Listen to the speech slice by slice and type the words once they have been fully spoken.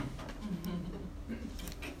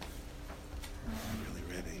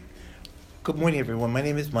Good morning, everyone. My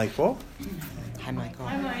name is Michael. Hi, Michael.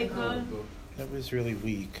 Hi, Michael. That was really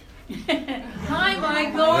weak. Hi,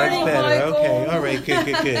 Michael. That's better. Michael. Okay. All right.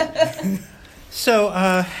 Good. So,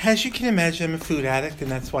 as you can imagine, I'm a food addict, and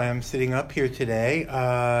that's why I'm sitting up here today.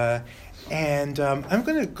 And I'm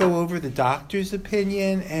going to go over the doctor's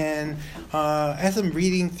opinion, and as I'm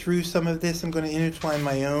reading through some of this, I'm going to intertwine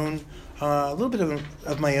my own, a little bit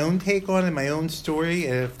of my own take on it, my own story.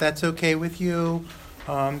 If that's okay with you,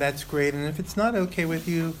 that's great. And if it's not okay with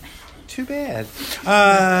you, too bad.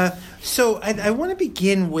 So I want to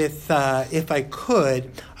begin with, if I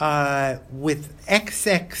could, with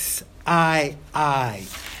XXII.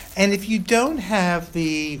 And if you don't have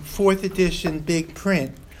the 4th edition big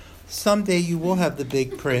print, someday you will have the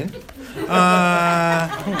big print.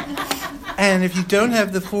 And if you don't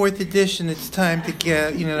have the 4th edition, it's time to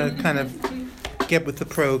get with the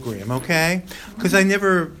program, okay? Because I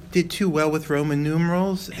never did too well with Roman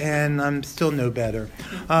numerals, and I'm still no better.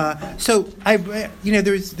 So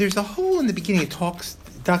there's a hole in the beginning. It talks.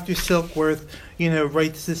 Dr. Silkworth,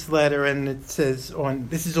 writes this letter, and it says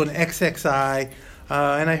this is on XXI.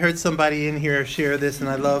 And I heard somebody in here share this, and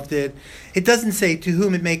I loved it. It doesn't say "to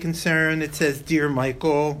whom it may concern." It says "Dear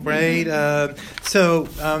Michael," right? So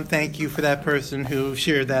thank you for that person who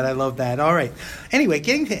shared that. I love that. All right. Anyway,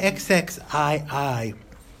 getting to XXII.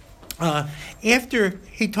 After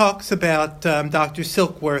he talks about Dr.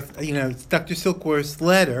 Silkworth, Dr. Silkworth's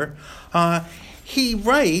letter, he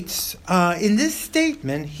writes, in this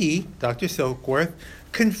statement, Dr. Silkworth,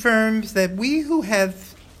 confirms that we who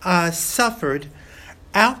have suffered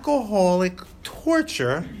alcoholic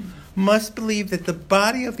torture must believe that the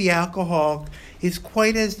body of the alcoholic is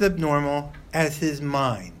quite as abnormal as his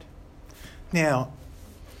mind. Now,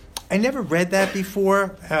 I never read that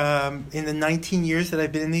before in the 19 years that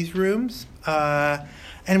I've been in these rooms.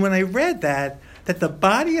 And when I read that the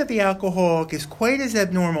body of the alcoholic is quite as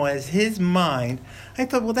abnormal as his mind, I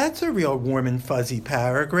thought, well, that's a real warm and fuzzy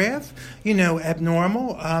paragraph.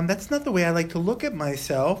 Abnormal. That's not the way I like to look at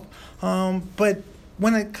myself. But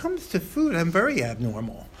when it comes to food, I'm very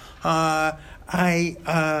abnormal. I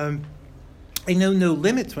know no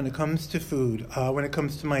limits when it comes to food, when it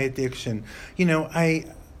comes to my addiction.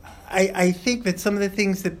 I think that some of the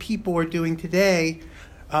things that people are doing today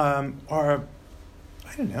are,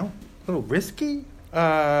 I don't know, a little risky,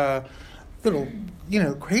 little,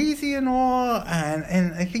 crazy and all.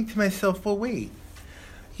 And I think to myself, well, wait,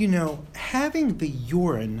 having the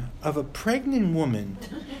urine of a pregnant woman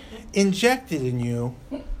injected in you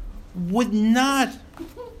would not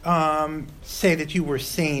say that you were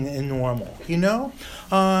sane and normal,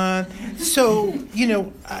 So,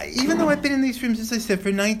 even though I've been in these rooms, as I said,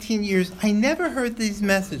 for 19 years, I never heard these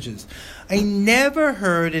messages. I never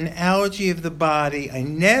heard an allergy of the body. I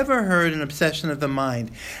never heard an obsession of the mind.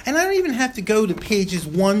 And I don't even have to go to pages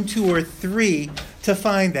 1, 2, or 3 to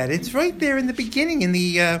find that. It's right there in the beginning in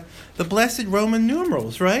the blessed Roman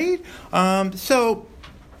numerals, right? So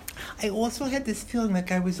I also had this feeling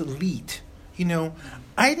like I was elite.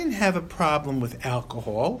 I didn't have a problem with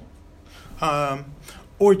alcohol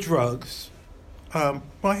or drugs. Well,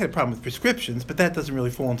 I had a problem with prescriptions, but that doesn't really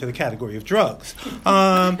fall into the category of drugs.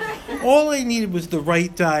 All I needed was the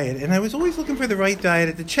right diet, and I was always looking for the right diet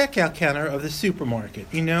at the checkout counter of the supermarket,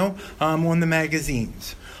 on the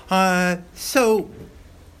magazines. So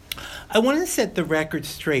I want to set the record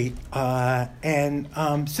straight, and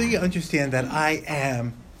so you understand that I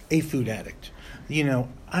am a food addict.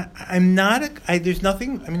 I'm not there's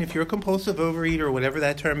nothing, if you're a compulsive overeater or whatever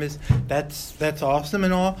that term is, that's awesome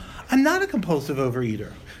and all. I'm not a compulsive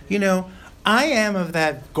overeater. I am of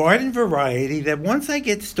that garden variety that once I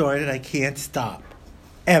get started, I can't stop,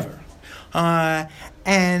 ever.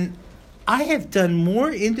 And I have done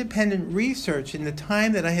more independent research in the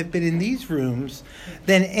time that I have been in these rooms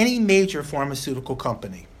than any major pharmaceutical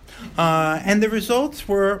company. And the results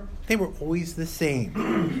were always the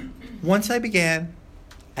same. Once I began,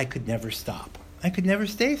 I could never stop. I could never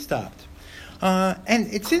stay stopped. And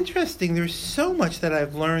it's interesting. There's so much that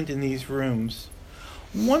I've learned in these rooms.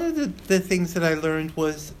 One of the things that I learned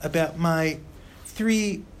was about my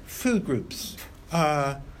 3 food groups.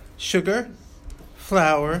 Sugar,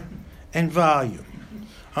 flour, and volume.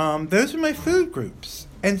 Those are my food groups.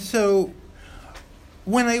 And so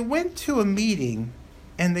when I went to a meeting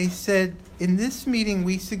and they said, in this meeting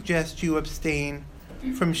we suggest you abstain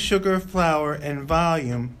from sugar, flour, and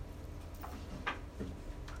volume,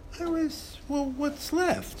 I was, well, what's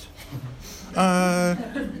left?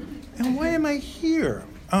 And why am I here?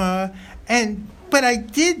 But I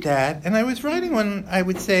did that, and I was writing one, I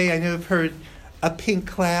would say, I know I've heard a pink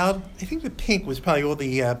cloud. I think the pink was probably all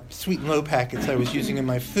the sweet and low packets I was using in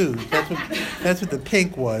my food. That's what the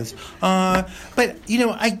pink was. But,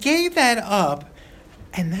 I gave that up,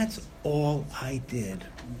 and that's all I did.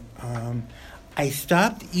 I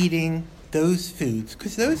stopped eating those foods,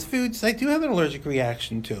 because those foods I do have an allergic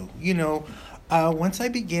reaction to. Once I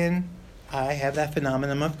begin, I have that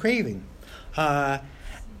phenomenon of craving. But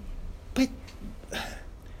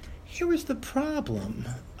here was the problem.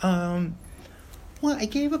 Well, I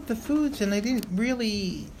gave up the foods, and I didn't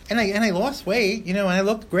really, and I lost weight, and I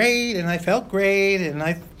looked great, and I felt great, and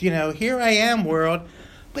here I am, world,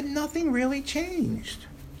 but nothing really changed.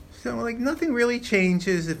 So, nothing really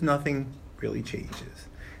changes if nothing really changes.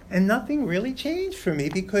 And nothing really changed for me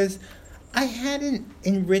because I hadn't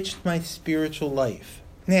enriched my spiritual life.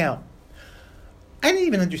 Now, I didn't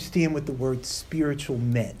even understand what the word spiritual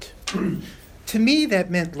meant. To me,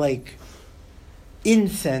 that meant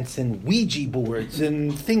incense and Ouija boards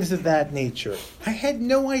and things of that nature. I had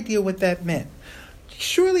no idea what that meant.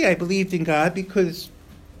 Surely I believed in God because,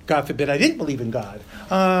 God forbid, I didn't believe in God.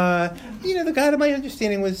 The God of my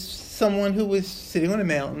understanding was someone who was sitting on a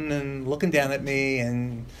mountain and looking down at me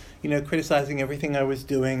and, criticizing everything I was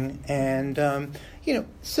doing. And,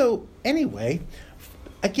 so anyway,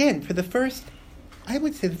 again, for the first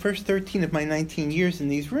 13 of my 19 years in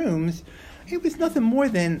these rooms, it was nothing more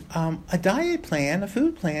than a diet plan, a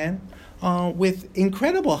food plan, with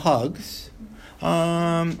incredible hugs,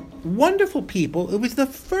 wonderful people. It was the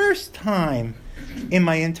first time in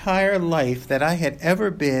my entire life that I had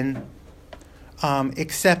ever been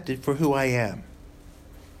accepted for who I am.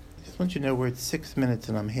 I just want you to know we're at 6 minutes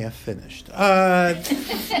and I'm half finished.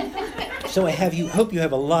 So hope you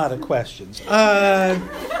have a lot of questions. I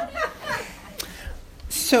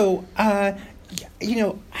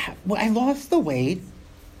lost the weight,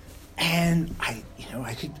 and I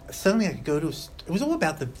could go to. It was all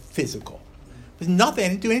about the physical. It was nothing. I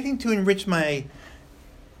didn't do anything to enrich my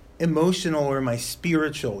emotional or my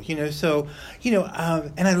spiritual. And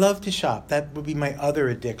I love to shop. That would be my other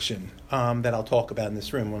addiction that I'll talk about in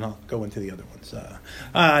this room when I'll go into the other ones.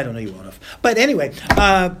 I don't know you well enough, but anyway.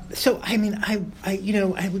 I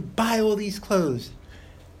would buy all these clothes.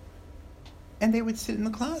 And they would sit in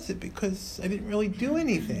the closet because I didn't really do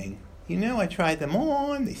anything. I tried them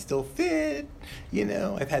on. They still fit.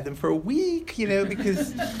 I've had them for a week,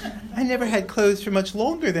 because I never had clothes for much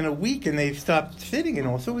longer than a week, and they've stopped fitting and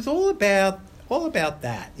all. So it was all about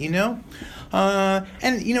that, I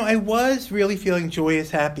was really feeling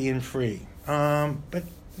joyous, happy, and free. But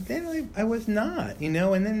then I was not, And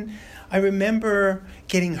then I remember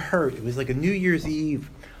getting hurt. It was like a New Year's Eve.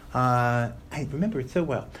 I remember it so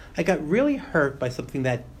well. I got really hurt by something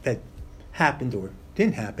that happened or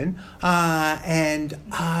didn't happen. And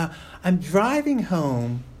I'm driving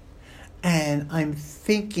home, and I'm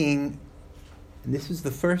thinking, and this was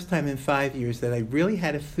the first time in 5 years that I really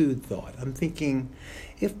had a food thought. I'm thinking,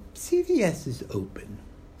 if CVS is open,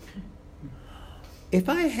 if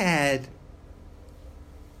I had,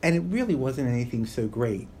 and it really wasn't anything so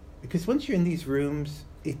great, because once you're in these rooms,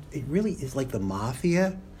 it really is like the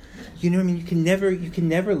mafia. You know what I mean? You can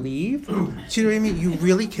never leave. Do you know what I mean? You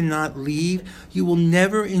really cannot leave. You will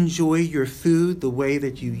never enjoy your food the way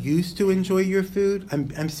that you used to enjoy your food.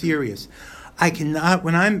 I'm serious. I cannot.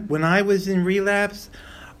 When I was in relapse,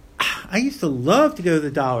 I used to love to go to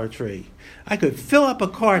the Dollar Tree. I could fill up a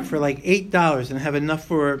cart for $8 and have enough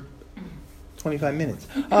for 25 minutes.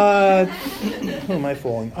 Who am I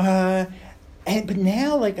fooling? But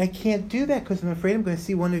now, I can't do that because I'm afraid I'm going to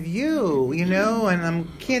see one of you, and I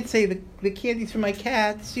can't say the candy's for my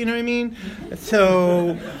cats, you know what I mean?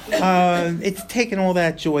 So it's taken all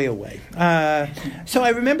that joy away. So I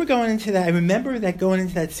remember going into that. I remember that going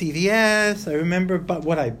into that CVS. I remember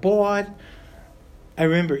what I bought. I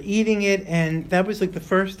remember eating it, and that was the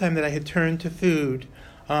first time that I had turned to food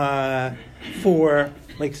for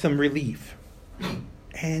some relief,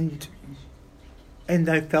 and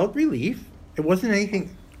I felt relief. It wasn't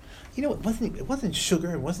anything, it wasn't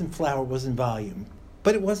sugar, it wasn't flour, it wasn't volume,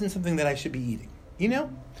 but it wasn't something that I should be eating,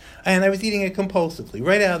 and I was eating it compulsively,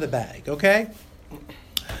 right out of the bag, okay?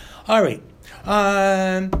 All right.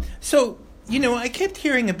 So, I kept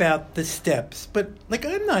hearing about the steps, but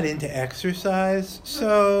I'm not into exercise,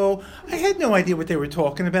 so I had no idea what they were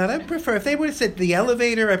talking about. I prefer, if they would have said the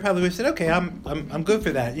elevator, I probably would have said, okay, I'm good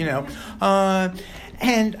for that,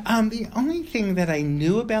 And the only thing that I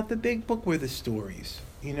knew about the Big Book were the stories.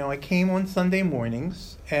 I came on Sunday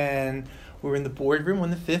mornings, and we were in the boardroom on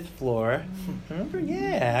the 5th floor. Remember?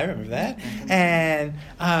 Yeah, I remember that. And,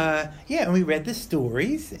 and we read the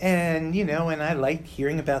stories, and, and I liked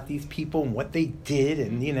hearing about these people and what they did,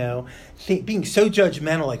 and, being so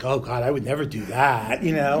judgmental, like, oh, God, I would never do that,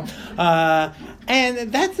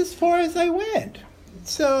 and that's as far as I went.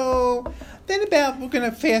 So then we're going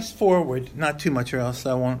to fast forward, not too much or else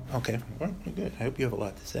I won't, okay, well, good. I hope you have a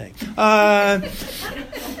lot to say.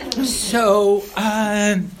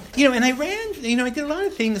 And I ran, I did a lot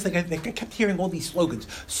of things, like I kept hearing all these slogans,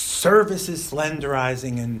 service is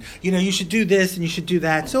slenderizing, and, you should do this and you should do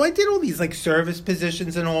that. So I did all these, like, service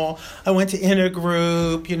positions and all. I went to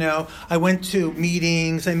intergroup, I went to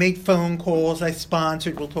meetings, I made phone calls, I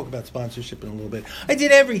sponsored, we'll talk about sponsorship in a little bit. I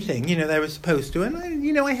did everything, that I was supposed to, and,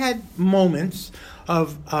 I had moments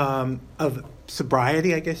of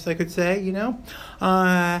sobriety, I guess I could say,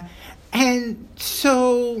 and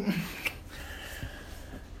so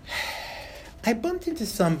I bumped into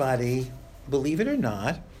somebody, believe it or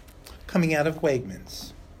not, coming out of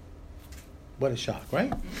Wegmans. What a shock,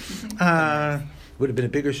 right? Would have been a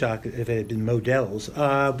bigger shock if it had been Modell's.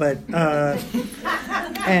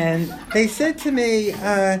 And they said to me,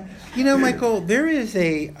 Michael, there is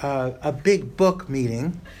a big book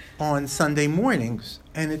meeting on Sunday mornings,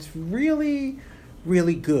 and it's really,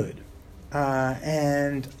 really good.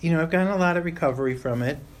 And I've gotten a lot of recovery from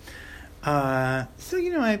it. I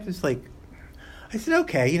was like, I said,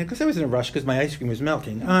 okay, because I was in a rush because my ice cream was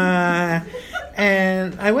melting.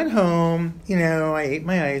 And I went home, I ate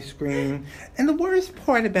my ice cream. And the worst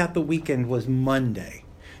part about the weekend was Monday.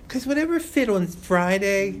 Because whatever fit on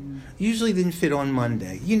Friday usually didn't fit on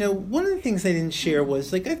Monday. One of the things I didn't share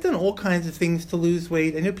was, like, I've done all kinds of things to lose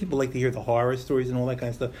weight. I know people like to hear the horror stories and all that kind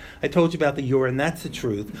of stuff. I told you about the urine. That's the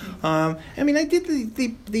truth. I did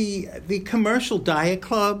the commercial diet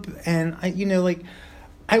club, and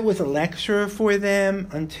I was a lecturer for them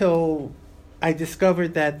until I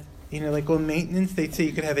discovered that, on maintenance, they'd say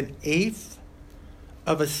you could have an eighth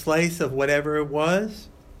of a slice of whatever it was.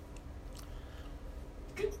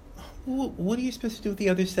 What are you supposed to do with the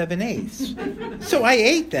other 7/8? So I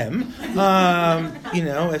ate them,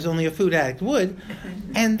 as only a food addict would.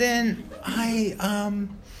 And then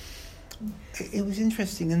it was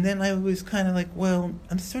interesting. And then I was kind of like, well,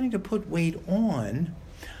 I'm starting to put weight on.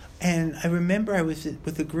 And I remember I was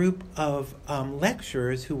with a group of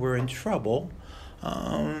lecturers who were in trouble,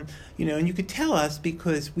 and you could tell us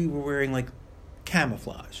because we were wearing, like,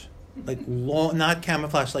 camouflage, like not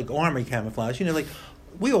camouflage like army camouflage, like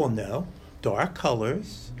we all know, dark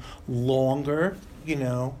colors, longer,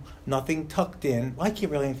 nothing tucked in. Well, I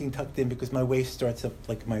can't really have anything tucked in because my waist starts up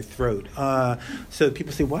like my throat. So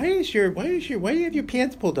people say, why do you have your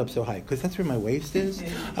pants pulled up so high? Because that's where my waist is.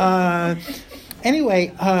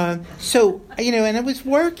 Anyway, so, and it was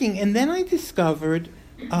working, and then I discovered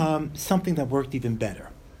something that worked even better.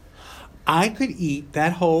 I could eat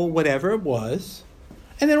that whole whatever it was,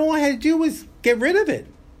 and then all I had to do was get rid of it.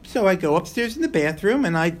 So I go upstairs in the bathroom,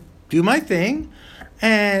 and I do my thing,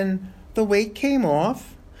 and the weight came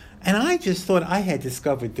off, and I just thought I had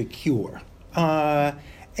discovered the cure,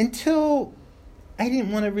 until I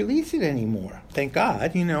didn't want to release it anymore. Thank God, I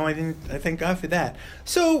thank God for that.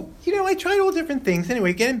 So, I tried all different things.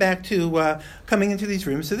 Anyway, getting back to coming into these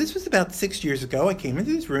rooms. So this was about 6 years ago. I came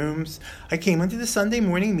into these rooms. I came into the Sunday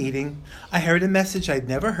morning meeting. I heard a message I'd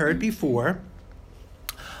never heard before.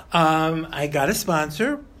 I got a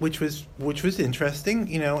sponsor, which was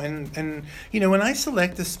interesting, and when I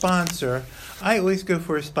select a sponsor, I always go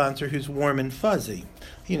for a sponsor who's warm and fuzzy,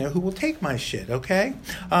 who will take my shit, okay?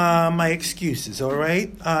 My excuses, all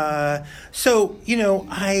right? So,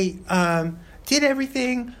 I did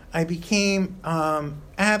everything. I became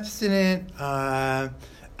abstinent. I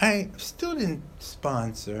still didn't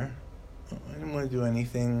sponsor. I didn't want to do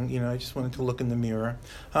anything, I just wanted to look in the mirror.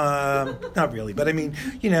 Not really, but and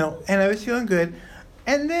I was feeling good.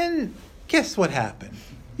 And then, guess what happened?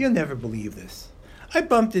 You'll never believe this. I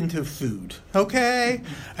bumped into food, okay?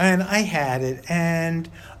 And I had it, and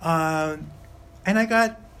I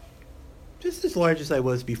got just as large as I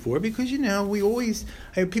was before because,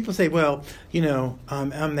 people say, well,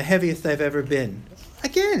 I'm the heaviest I've ever been.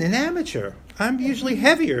 Again, an amateur. I'm usually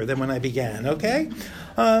heavier than when I began, okay?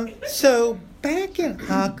 So back in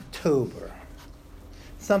October,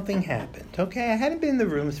 something happened, okay? I hadn't been in the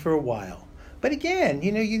rooms for a while. But again,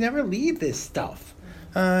 you never leave this stuff.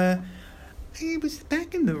 I was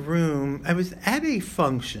back in the room. I was at a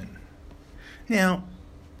function. Now,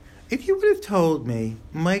 if you would have told me,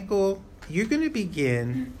 Michael, you're going to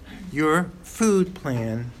begin your food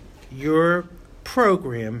plan, your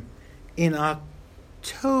program in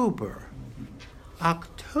October.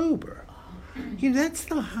 October. That's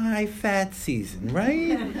the high-fat season,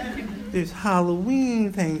 right? There's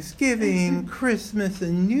Halloween, Thanksgiving, Christmas,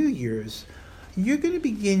 and New Year's. You're going to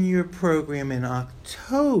begin your program in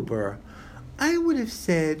October. I would have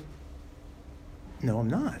said, no, I'm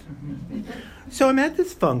not. So I'm at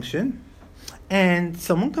this function, and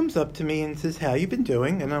someone comes up to me and says, how you been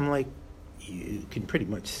doing? And I'm like, you can pretty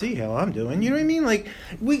much see how I'm doing. You know what I mean? Like,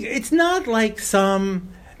 it's not like some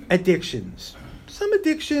addictions. Some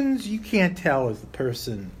addictions, you can't tell is the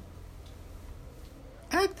person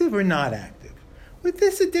active or not active. With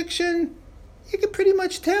this addiction, you can pretty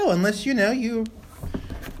much tell, unless, if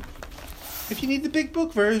you need the big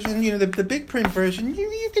book version, the big print version,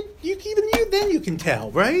 you can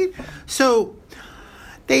tell, right? So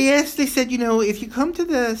they said, if you come to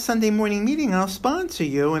the Sunday morning meeting, I'll sponsor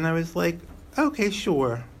you. And I was like, okay,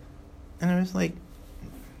 sure. And I was like,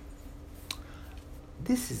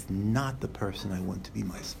 this is not the person I want to be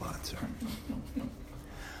my sponsor.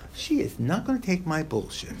 She is not going to take my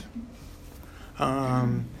bullshit.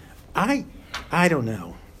 I don't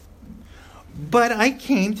know. But I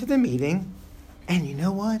came to the meeting, and you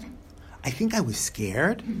know what? I think I was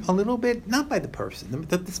scared a little bit, not by the person.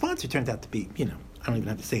 The sponsor turned out to be, I don't even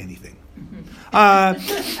have to say anything.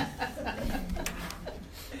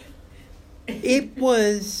 It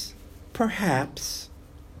was perhaps,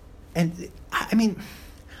 and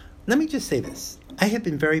let me just say this. I have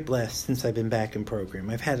been very blessed since I've been back in program.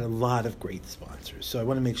 I've had a lot of great sponsors, so I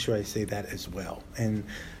want to make sure I say that as well. And,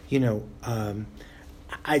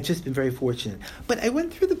 I've just been very fortunate. But I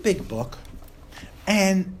went through the big book,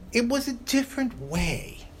 and it was a different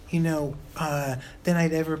way, than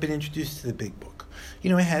I'd ever been introduced to the big book.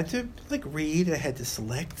 I had to read. I had to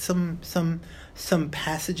select some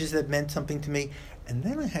passages that meant something to me, and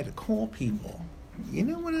then I had to call people. You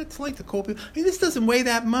know what it's like to call people? This doesn't weigh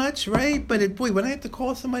that much, right? But when I have to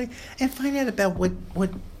call somebody and find out about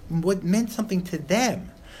what meant something to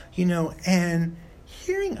them, and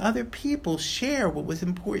hearing other people share what was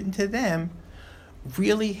important to them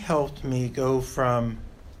really helped me go from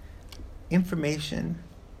information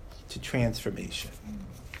to transformation.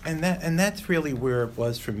 And that's really where it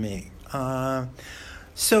was for me.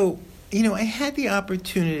 So, I had the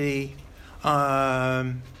opportunity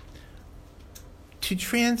to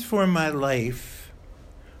transform my life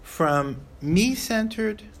from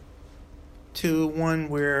me-centered to one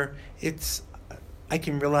where I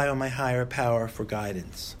can rely on my higher power for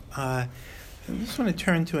guidance. I just want to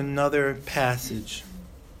turn to another passage.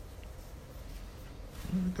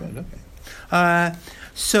 Good, okay.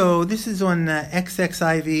 So this is on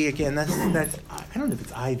XXIV again. That's I don't know if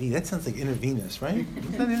it's IV. That sounds like intravenous, right?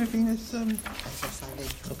 Is that intravenous?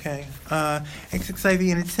 XXIV. Okay.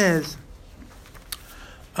 XXIV, and it says,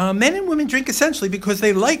 men and women drink essentially because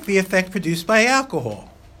they like the effect produced by alcohol.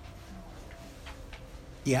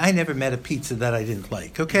 Yeah, I never met a pizza that I didn't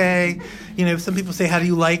like, okay? Some people say, how do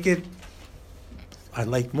you like it? I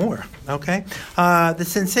like more, okay? The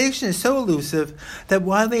sensation is so elusive that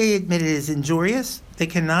while they admit it is injurious, they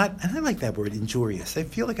cannot, and I like that word, injurious. I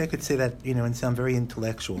feel like I could say that, and sound very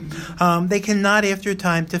intellectual. They cannot, after a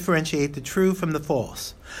time, differentiate the true from the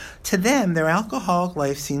false. To them, their alcoholic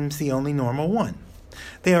life seems the only normal one.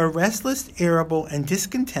 They are restless, irritable, and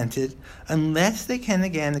discontented unless they can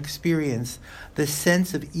again experience the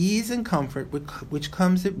sense of ease and comfort which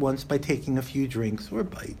comes at once by taking a few drinks or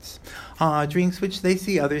bites, drinks which they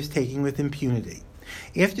see others taking with impunity.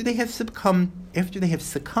 After they have succumbed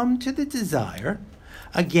to the desire,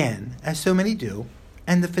 again, as so many do,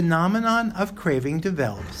 and the phenomenon of craving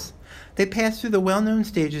develops, they pass through the well-known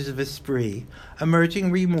stages of a spree,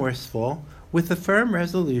 emerging remorseful, with a firm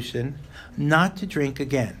resolution not to drink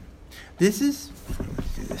again. Let's do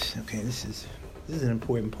this. Okay, this is an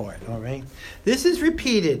important part, all right? This is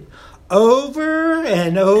repeated over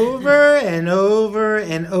and over and over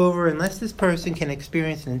and over. Unless this person can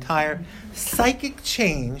experience an entire psychic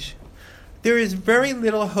change, there is very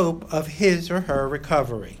little hope of his or her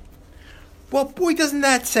recovery. Well, boy, doesn't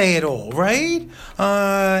that say it all, right?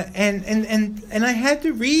 And I had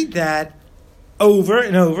to read that over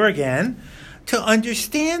and over again to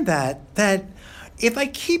understand that if I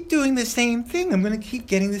keep doing the same thing, I'm going to keep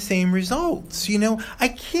getting the same results. I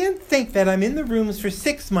can't think that I'm in the rooms for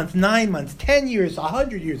 6 months, 9 months, 10 years,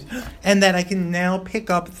 100 years, and that I can now pick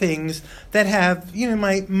up things that have,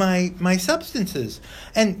 my substances.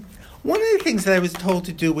 And one of the things that I was told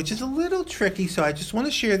to do, which is a little tricky, so I just want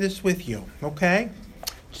to share this with you, okay?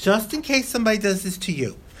 Just in case somebody does this to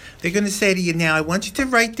you. They're going to say to you, now I want you to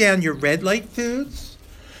write down your red light foods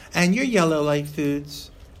and your yellow light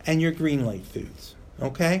foods and your green light foods,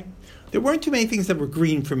 okay? there weren't too many things that were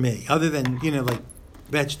green for me, other than, like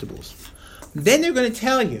vegetables. Then they're going to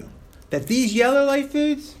tell you that these yellow light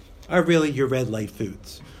foods are really your red light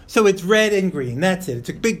foods. So it's red and green. That's it. It's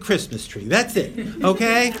a big Christmas tree. That's it.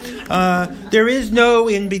 Okay? There is no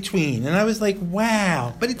in between. And I was like,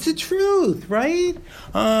 wow. But it's the truth, right?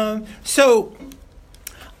 So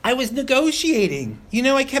I was negotiating.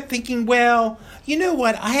 I kept thinking, well, you know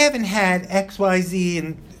what? I haven't had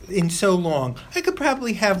XYZ in so long. I could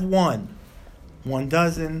probably have 1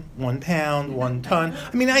 dozen, 1 pound, 1 ton.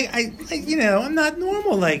 I mean, I I'm not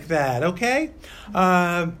normal like that, okay?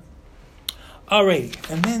 All right,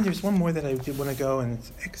 and then there's one more that I did want to go, and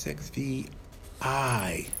it's XXVI.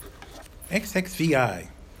 XXVI.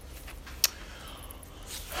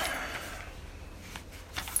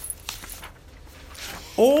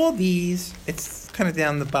 All these, it's kind of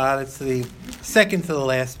down the bottom. It's the second to the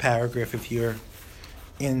last paragraph if you're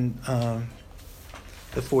in the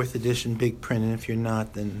 4th edition big print, and if you're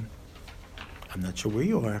not, then I'm not sure where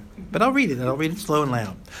you are. But I'll read it, and I'll read it slow and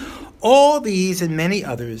loud. All these and many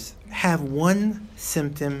others have one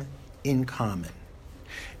symptom in common.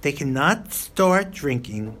 They cannot start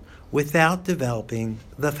drinking without developing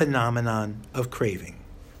the phenomenon of craving.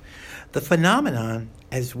 The phenomenon,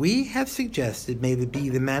 as we have suggested, may be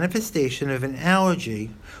the manifestation of an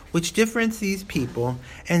allergy which differentiates these people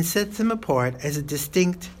and sets them apart as a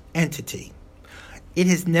distinct entity. It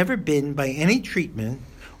has never been, by any treatment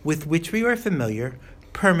with which we are familiar,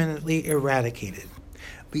 permanently eradicated.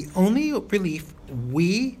 The only relief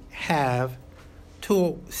we have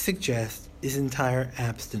to suggest is entire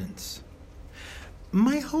abstinence.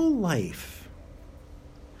 My whole life,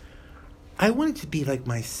 I wanted to be like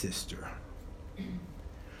my sister.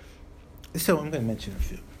 So I'm going to mention a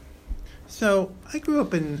few. So I grew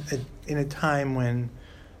up in a time when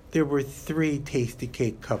there were 3 Tasty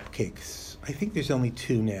Cake cupcakes. I think there's only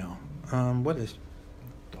 2 now. What is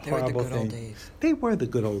horrible thing? Days. They were the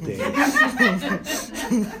good old days.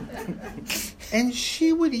 And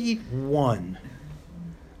she would eat 1,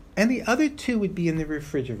 and the other 2 would be in the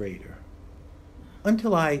refrigerator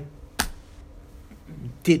until I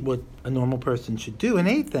did what a normal person should do and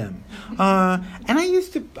ate them. And I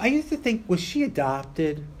used to think, was she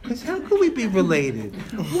adopted? Because how could we be related?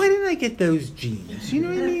 Why didn't I get those genes? You know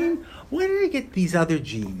what I mean? Why did I get these other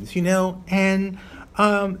genes? And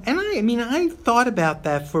I thought about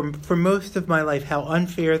that for most of my life, how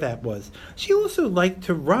unfair that was. She also liked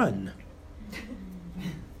to run.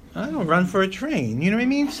 I don't run for a train, you know what I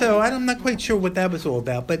mean? So I'm not quite sure what that was all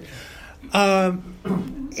about, but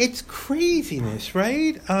it's craziness,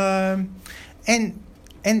 right? If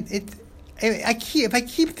I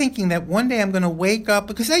keep thinking that one day I'm going to wake up,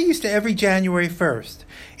 because I used to every January 1st,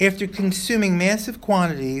 after consuming massive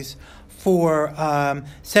quantities for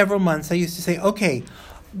several months, I used to say, okay,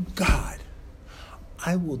 God,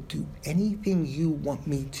 I will do anything you want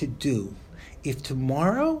me to do. If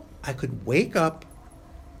tomorrow I could wake up,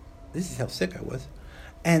 this is how sick I was,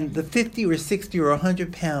 and the 50 or 60 or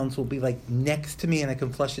 100 pounds will be like next to me and I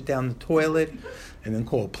can flush it down the toilet and then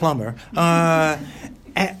call a plumber, I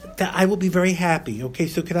will be very happy. Okay,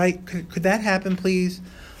 so could that happen, please?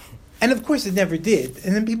 And of course it never did.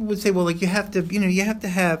 And then people would say, well, like you have to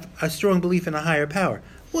have a strong belief in a higher power.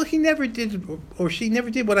 Well, he never did, or she never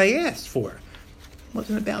did what I asked for. It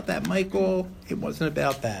wasn't about that, Michael. It wasn't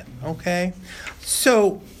about that, okay?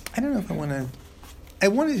 So, I don't know if I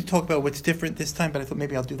wanted to talk about what's different this time, but I thought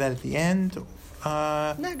maybe I'll do that at the end. No,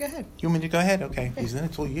 go ahead. You want me to go ahead? Okay. Because then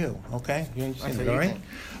it's all you, okay? You understand it, all right?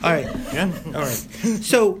 All right. Yeah? All right.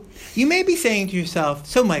 So, you may be saying to yourself,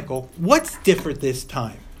 so Michael, what's different this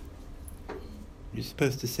time? You're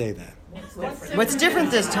supposed to say that. What's different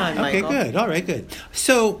this time, Michael? Okay, good. All right, good.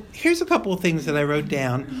 So here's a couple of things that I wrote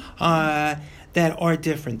down that are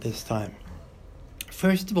different this time.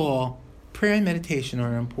 First of all, prayer and meditation are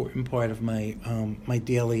an important part of my my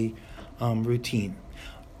daily routine.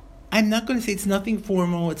 I'm not going to say it's nothing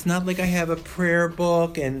formal. It's not like I have a prayer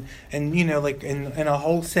book and like and a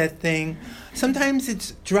whole set thing. Sometimes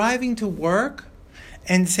it's driving to work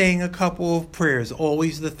and saying a couple of prayers,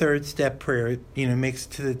 always the 3rd step prayer, makes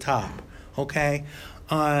it to the top, okay?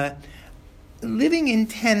 Living in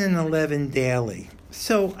 10 and 11 daily.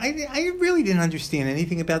 So I really didn't understand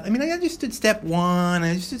anything about, I understood step 1, I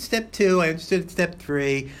understood step 2, I understood step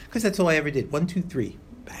 3, because that's all I ever did. 1, 2, 3,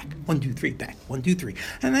 back. 1, 2, 3, back. 1, 2, 3.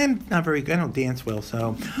 And I'm not very good, I don't dance well,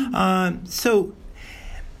 so. So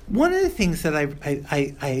one of the things that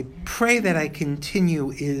I pray that I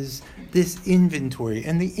continue is this inventory.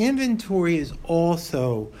 And the inventory is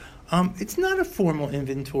also, it's not a formal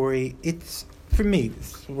inventory. It's, for me,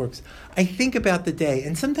 this works. I think about the day,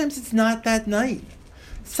 and sometimes it's not that night.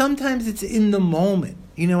 Sometimes it's in the moment.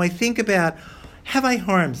 I think about, have I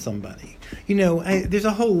harmed somebody? There's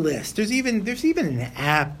a whole list. There's even an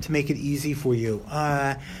app to make it easy for you.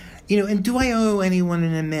 And do I owe anyone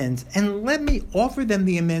an amends? And let me offer them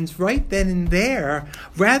the amends right then and there,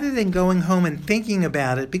 rather than going home and thinking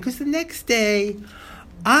about it, because the next day,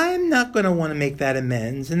 I'm not going to want to make that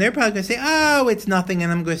amends. And they're probably going to say, oh, it's nothing.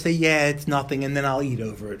 And I'm going to say, yeah, it's nothing. And then I'll eat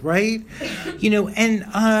over it, right?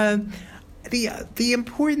 And the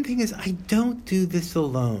important thing is I don't do this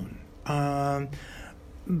alone.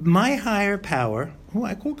 My higher power, who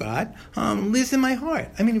I call God, lives in my heart.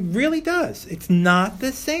 I mean, it really does. It's not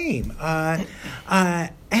the same. And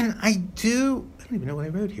I don't even know what I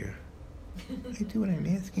wrote here. I do what I'm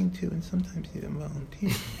asking to, and sometimes even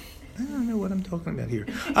volunteer. I don't know what I'm talking about here.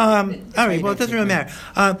 All right, well, it doesn't really matter.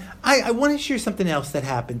 I want to share something else that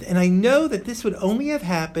happened, and I know that this would only have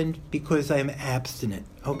happened because I'm abstinent,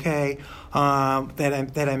 okay?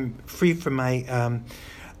 That I'm free from my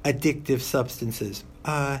addictive substances.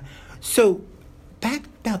 So back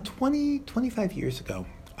about 25 years ago,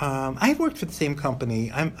 I've worked for the same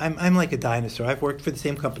company. I'm like a dinosaur. I've worked for the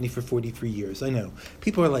same company for 43 years. I know.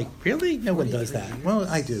 People are like, really? No one does that. Well,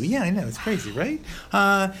 I do. Yeah, I know. It's crazy, right?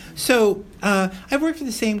 So I've worked for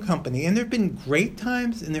the same company, and there have been great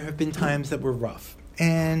times, and there have been times that were rough.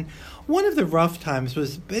 And one of the rough times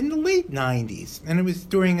was in the late 90s, and it was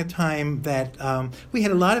during a time that we had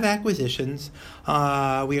a lot of acquisitions.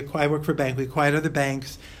 I worked for a bank. We acquired other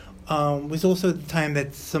banks. It was also the time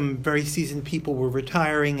that some very seasoned people were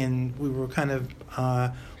retiring, and we were kind of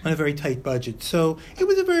on a very tight budget. So it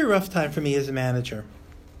was a very rough time for me as a manager.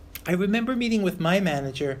 I remember meeting with my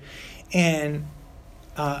manager and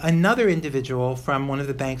another individual from one of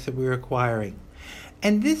the banks that we were acquiring.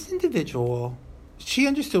 And this individual, she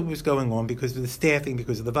understood what was going on because of the staffing,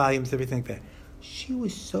 because of the volumes, everything like that. She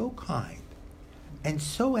was so kind and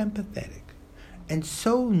so empathetic and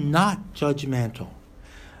so not judgmental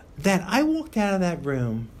that I walked out of that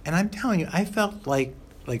room, and I'm telling you, I felt like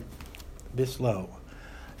this low,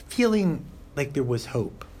 feeling like there was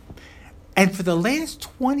hope. And for the last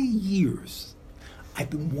 20 years,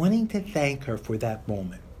 I've been wanting to thank her for that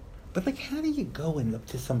moment. But how do you go up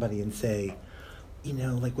to somebody and say,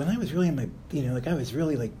 when I was really in my, I was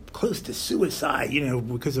really close to suicide,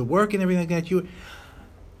 because of work and everything like that.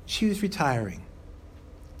 She was retiring.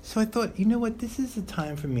 So I thought, you know what, this is the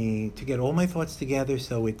time for me to get all my thoughts together.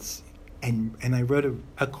 So and I wrote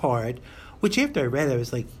a card, which after I read it, I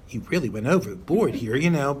was like, you really went overboard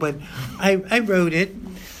here, but I wrote it.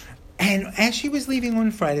 And as she was leaving on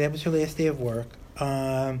Friday, that was her last day of work.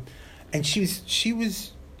 And she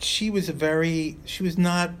was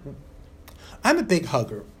not, I'm a big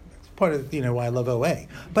hugger. It's part of, why I love OA.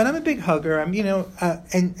 But I'm a big hugger.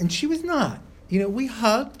 And she was not. We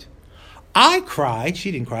hugged. I cried. She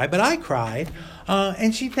didn't cry, but I cried.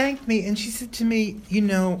 And she thanked me. And she said to me,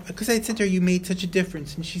 because I had said to her, you made such a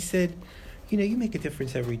difference. And she said, you make a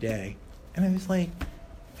difference every day. And I was like,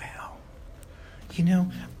 wow.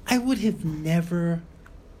 I would have never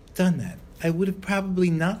done that. I would have probably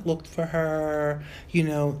not looked for her,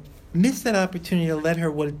 missed that opportunity to let her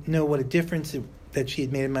know what a difference that she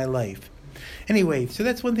had made in my life. Anyway, so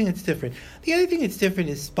that's one thing that's different. The other thing that's different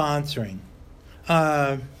is sponsoring.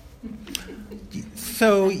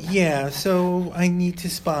 So I need to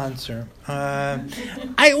sponsor.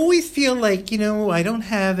 I always feel like, I don't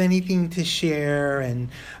have anything to share, and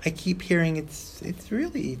I keep hearing it's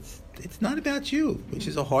not about you, which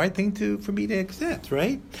is a hard thing for me to accept,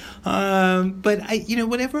 right? But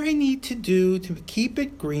whatever I need to do to keep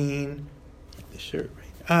it green, the shirt,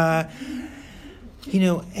 right?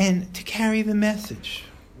 And to carry the message,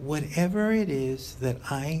 whatever it is that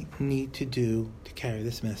I need to do to carry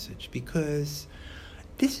this message, because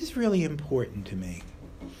this is really important to me.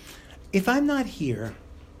 If I'm not here,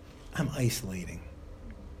 I'm isolating.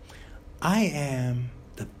 I am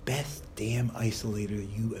the best damn isolator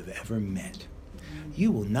you have ever met.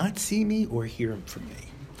 You will not see me or hear from me.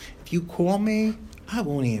 If you call me, I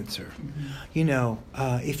won't answer.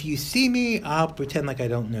 If you see me, I'll pretend like I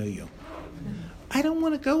don't know you. I don't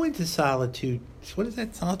want to go into solitude. What is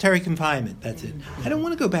that? Solitary confinement. That's it. I don't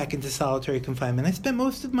want to go back into solitary confinement. I spent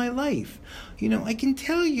most of my life. I can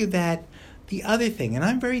tell you that the other thing, and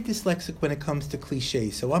I'm very dyslexic when it comes to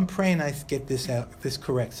cliches, so I'm praying I get this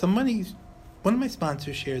correct. One of my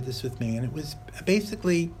sponsors shared this with me, and it was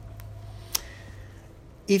basically,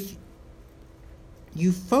 if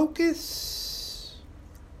you focus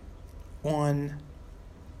on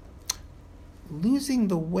losing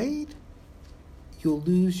the weight, you'll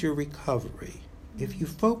lose your recovery. If you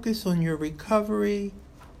focus on your recovery,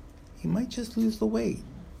 you might just lose the weight.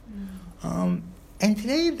 And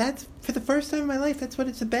today, that's, for the first time in my life, that's what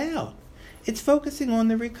it's about. It's focusing on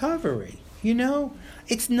the recovery, you know?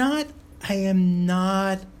 It's not, I am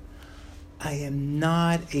not a,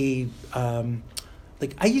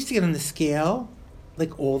 like, I used to get on the scale,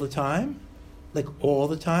 like, all the time,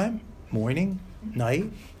 morning,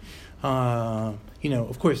 night, you know,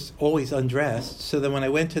 of course, always undressed. So then when I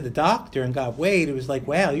went to the doctor and got weighed, it was like,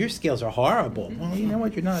 wow, your scales are horrible. Well, you know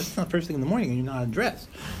what? It's not first thing in the morning and you're not undressed.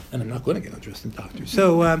 And I'm not going to get undressed in the doctor.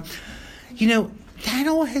 So, you know, that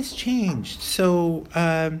all has changed. So,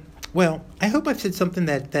 well, I hope I've said something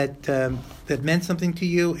that meant something to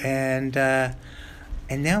you. And now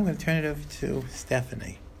I'm going to turn it over to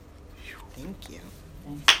Stephanie. Thank you.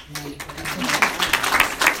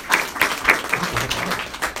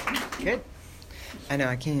 Good. I know,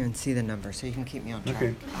 I can't even see the number, so you can keep me on track.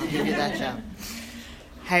 Okay. I'll give you that job.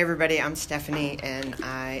 Hi, everybody. I'm Stephanie, and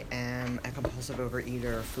I am a compulsive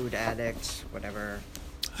overeater, food addict, whatever.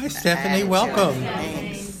 Hi, Stephanie. Welcome.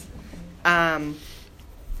 Thanks. I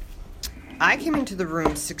came into the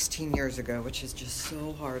room 16 years ago, which is just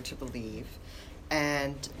so hard to believe.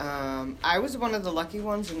 And I was one of the lucky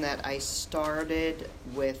ones in that I started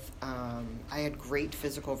with, I had great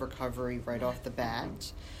physical recovery right off the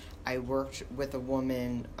bat. I worked with a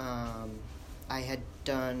woman. I had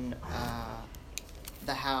done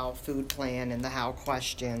the How food plan and the How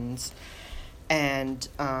questions, and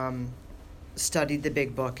studied the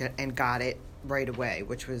big book and got it right away,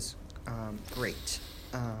 which was great.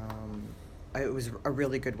 It was a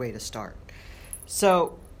really good way to start.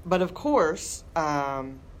 So, but of course,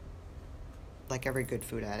 like every good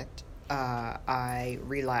food addict, I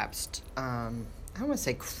relapsed. I don't want to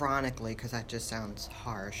say chronically because that just sounds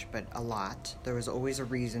harsh, but a lot. There was always a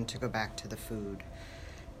reason to go back to the food.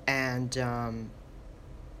 And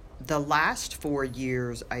the last 4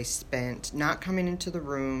 years I spent not coming into the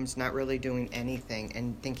rooms, not really doing anything,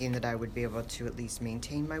 and thinking that I would be able to at least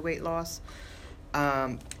maintain my weight loss.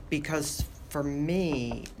 Because for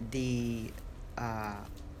me,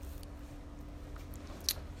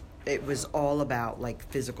 it was all about like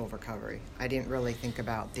physical recovery. I didn't really think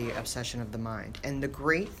about the obsession of the mind. And the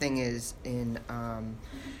great thing is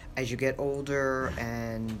as you get older,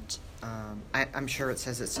 and I'm sure it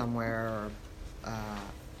says it somewhere, or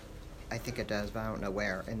I think it does, but I don't know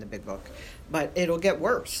where in the big book. But it'll get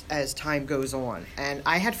worse as time goes on. And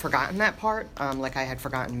I had forgotten that part, like I had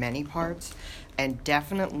forgotten many parts. And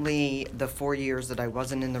definitely the 4 years that I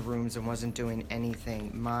wasn't in the rooms and wasn't doing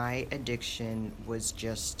anything, my addiction was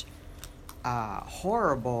just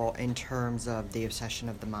horrible in terms of the obsession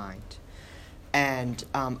of the mind. And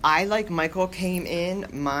I, like Michael, came in,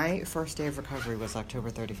 my first day of recovery was October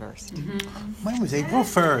 31st. Mm-hmm. Mine was April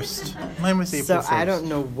 1st. So I don't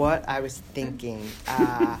know what I was thinking.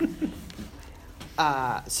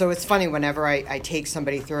 So it's funny, whenever I take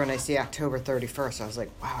somebody through and I see October 31st, I was like,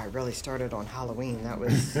 wow, I really started on Halloween. That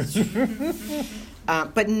was...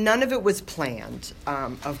 but none of it was planned,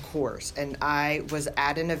 of course. And I was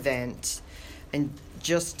at an event, and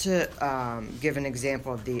just to give an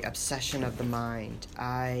example of the obsession of the mind,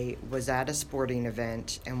 I was at a sporting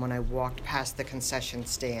event, and when I walked past the concession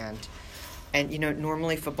stand, and, you know,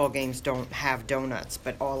 normally football games don't have donuts,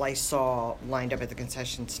 but all I saw lined up at the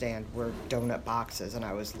concession stand were donut boxes, and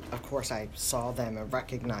of course, I saw them and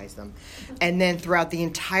recognized them. And then throughout the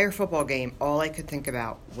entire football game, all I could think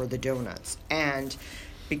about were the donuts. And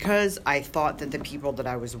because I thought that the people that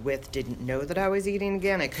I was with didn't know that I was eating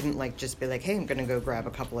again, I couldn't, like, just be like, hey, I'm going to go grab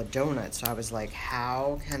a couple of donuts. So I was like,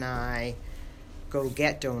 how can I go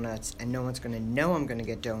get donuts and no one's going to know I'm going to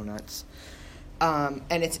get donuts? And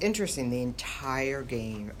it's interesting, the entire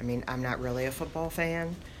game, I mean, I'm not really a football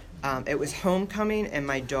fan. It was homecoming, and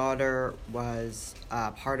my daughter was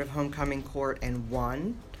part of homecoming court and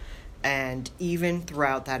won. And even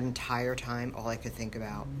throughout that entire time, all I could think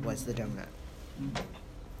about was the donut.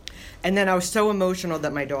 And then I was so emotional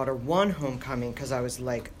that my daughter won homecoming, because I was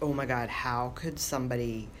like, oh my God, how could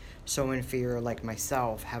somebody so inferior like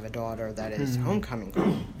myself have a daughter that is homecoming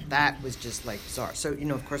girl? That was just like bizarre. So, you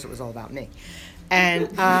know, of course it was all about me. And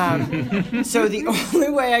so the only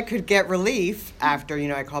way I could get relief after, you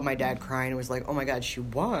know, I called my dad crying and was like, oh my God, she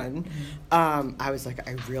won. I was like,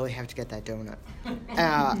 I really have to get that donut.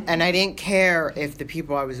 And I didn't care if the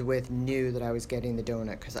people I was with knew that I was getting the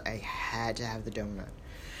donut, because I had to have the donut.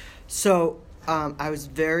 So I was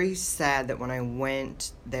very sad that when I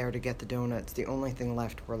went there to get the donuts, the only thing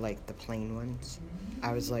left were like the plain ones.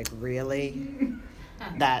 I was like, really?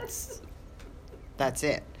 That's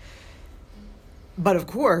it. But of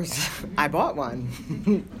course, I bought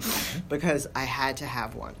one because I had to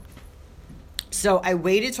have one. So I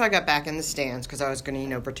waited till I got back in the stands, because I was going to, you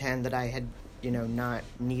know, pretend that I had not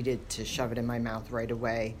needed to shove it in my mouth right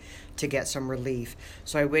away to get some relief.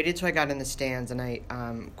 So I waited till I got in the stands, and I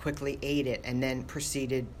quickly ate it and then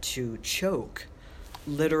proceeded to choke,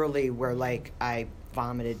 literally where, like, I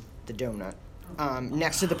vomited the donut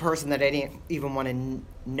next to the person that I didn't even want to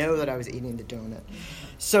know that I was eating the donut.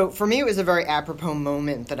 So for me, it was a very apropos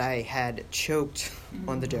moment that I had choked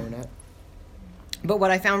on the donut. But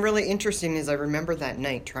what I found really interesting is I remember that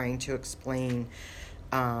night trying to explain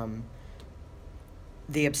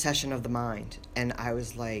the obsession of the mind. And I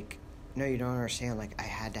was like, no, you don't understand. Like, I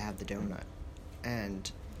had to have the donut.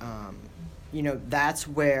 And, that's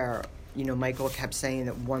where, Michael kept saying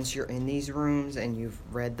that once you're in these rooms and you've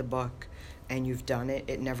read the book and you've done it,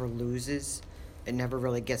 it never loses. It never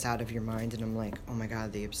really gets out of your mind. And I'm like, oh, my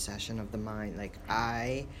God, the obsession of the mind. Like,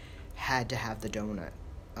 I had to have the donut.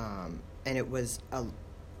 And it was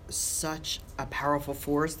such a powerful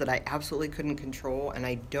force that I absolutely couldn't control. And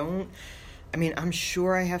I'm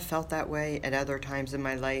sure I have felt that way at other times in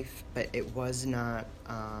my life, but it was not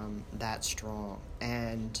that strong.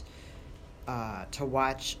 And to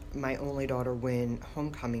watch my only daughter win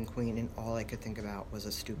homecoming queen, and all I could think about was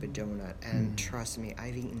a stupid donut. And trust me,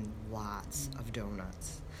 I've eaten lots of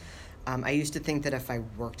donuts. I used to think that if I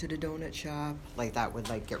worked at a donut shop, like, that would,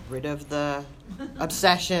 like, get rid of the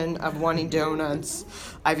obsession of wanting donuts.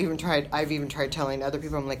 I've even tried telling other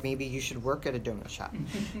people, I'm like, maybe you should work at a donut shop,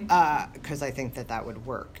 because I think that would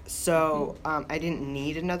work. So I didn't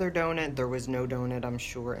need another donut. There was no donut, I'm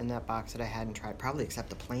sure, in that box that I hadn't tried, probably except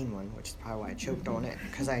the plain one, which is probably why I choked on it,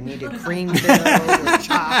 because I needed cream filled with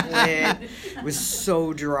chocolate. It was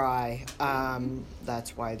so dry.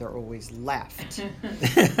 That's why they're always left.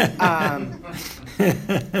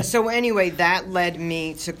 So anyway, that led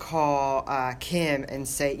me to call Kim and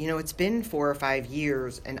say, it's been 4 or 5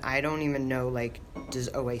 years, and I don't even know, like, does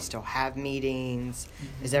OA still have meetings?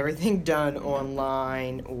 Is everything done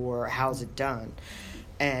online, or how's it done?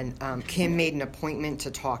 And Kim made an appointment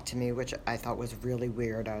to talk to me, which I thought was really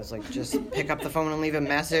weird. I was like, just pick up the phone and leave a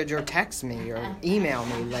message, or text me, or email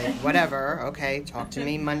me, like, whatever. Okay, talk to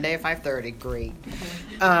me Monday at 5:30. Great.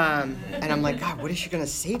 And I'm like, God, what is she going to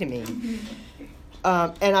say to me?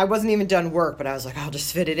 And I wasn't even done work, but I was like, I'll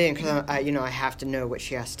just fit it in, because I have to know what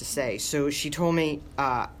she has to say. So she told me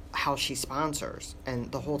how she sponsors,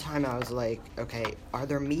 and the whole time I was like, okay, are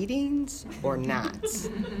there meetings or not?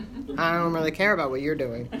 I don't really care about what you're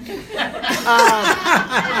doing.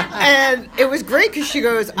 And it was great, because she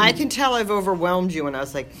goes, I can tell I've overwhelmed you. And I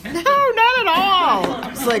was like, no, not at all. I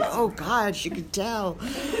was like, oh God, she could tell.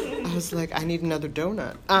 I was like, I need another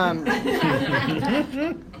donut.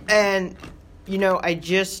 And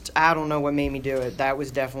I don't know what made me do it. That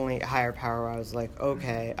was definitely a higher power. I was like,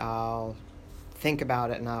 okay, I'll think about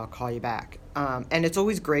it and I'll call you back. And it's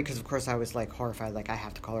always great, because of course I was like horrified, like, I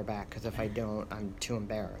have to call her back, because if I don't, I'm too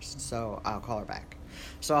embarrassed. So I'll call her back.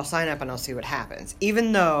 So I'll sign up and I'll see what happens.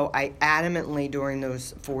 Even though I adamantly, during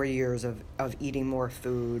those 4 years of eating more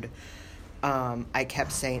food, I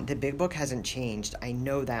kept saying, the Big Book hasn't changed. I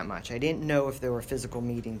know that much. I didn't know if there were physical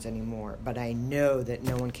meetings anymore, but I know that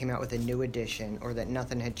no one came out with a new edition, or that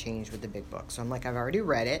nothing had changed with the Big Book. So I'm like, I've already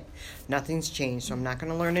read it. Nothing's changed, so I'm not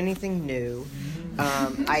going to learn anything new.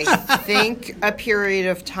 I think a period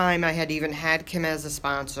of time I had even had Kim as a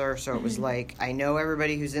sponsor, so it was like, I know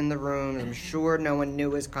everybody who's in the room. I'm sure no one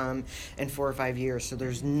new has come in 4 or 5 years, so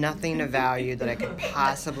there's nothing of value that I could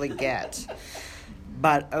possibly get.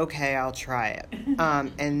 But okay, I'll try it.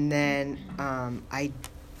 And then I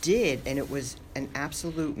did, and it was an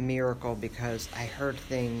absolute miracle, because I heard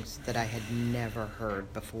things that I had never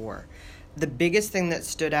heard before. The biggest thing that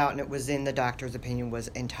stood out, and it was in the doctor's opinion, was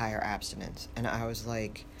entire abstinence. And I was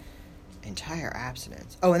like, entire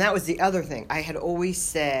abstinence? Oh, and that was the other thing. I had always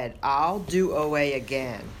said, I'll do OA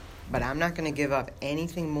again, but I'm not going to give up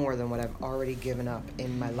anything more than what I've already given up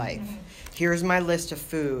in my life. Here's my list of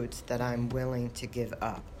foods that I'm willing to give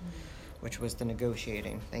up, which was the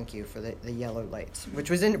negotiating. Thank you for the yellow lights, which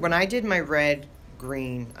was when I did my red,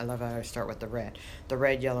 green. I love how I start with the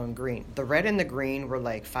red, yellow, and green. The red and the green were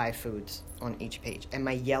like 5 foods on each page, and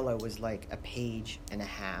my yellow was like a page and a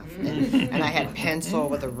half. And I had pencil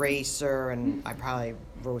with eraser, and I probably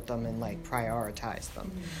wrote them and like prioritized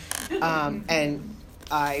them. And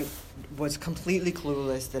I was completely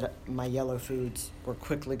clueless that my yellow foods were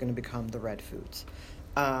quickly going to become the red foods.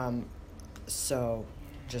 So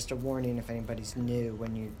just a warning if anybody's new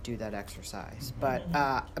when you do that exercise.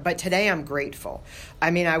 But today I'm grateful.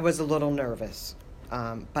 I mean, I was a little nervous,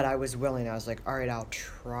 but I was willing. I was like, all right, I'll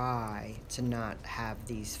try to not have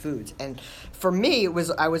these foods. And for me,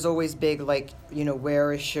 I was always big, like,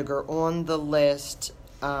 where is sugar on the list?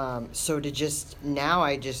 So to just now,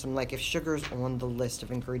 I'm like, if sugar's on the list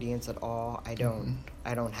of ingredients at all, I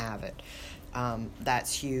don't have it.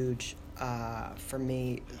 That's huge. For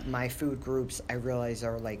me, my food groups, I realize,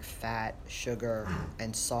 are like fat, sugar,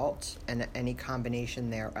 and salt, and any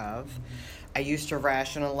combination thereof. I used to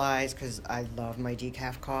rationalize because I love my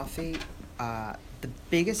decaf coffee. The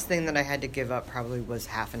biggest thing that I had to give up probably was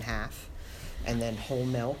half and half, and then whole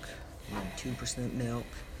milk, 2% milk.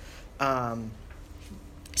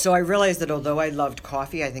 So I realized that although I loved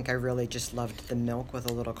coffee, I think I really just loved the milk with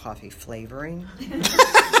a little coffee flavoring.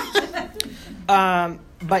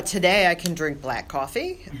 But today I can drink black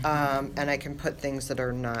coffee, and I can put things that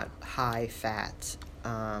are not high fat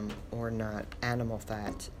or not animal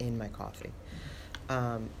fat in my coffee.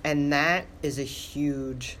 And that is a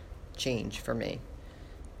huge change for me.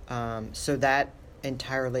 So that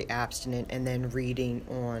entirely abstinent, and then reading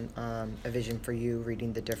on A Vision for You,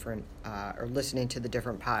 reading the different or listening to the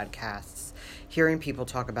different podcasts, hearing people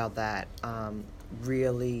talk about that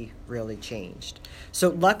really changed. So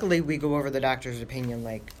luckily we go over the doctor's opinion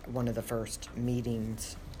like one of the first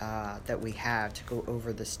meetings that we have to go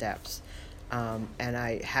over the steps, and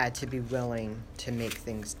I had to be willing to make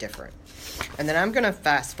things different. And then I'm going to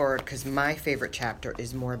fast forward because my favorite chapter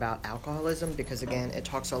is more about alcoholism, because again it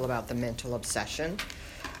talks all about the mental obsession.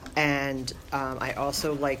 And I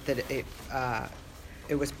also like that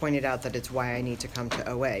it was pointed out that it's why I need to come to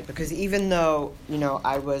OA, because even though,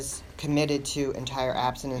 I was committed to entire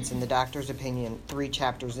abstinence in the doctor's opinion, 3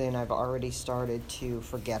 chapters in, I've already started to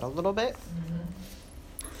forget a little bit.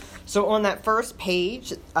 So on that first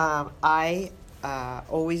page, I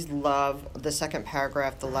always love the second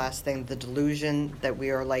paragraph, the last thing, the delusion that we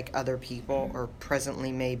are like other people, or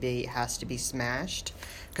presently maybe, has to be smashed,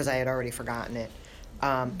 because I had already forgotten it.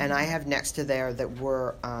 And I have next to there that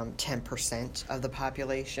we're 10% of the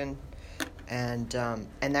population, and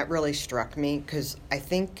that really struck me, because I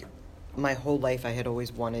think my whole life I had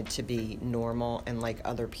always wanted to be normal and like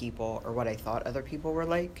other people, or what I thought other people were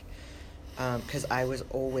like, because I was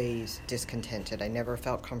always discontented. I never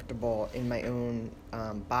felt comfortable in my own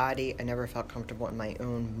body. I never felt comfortable in my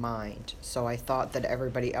own mind. So I thought that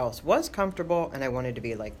everybody else was comfortable, and I wanted to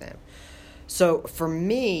be like them. So for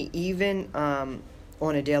me, even on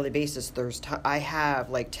a daily basis, I have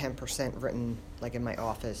like 10% written like in my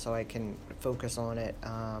office, so I can focus on it.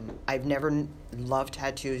 I've never loved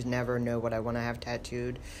tattoos, never know what I want to have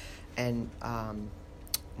tattooed. And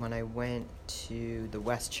when I went to the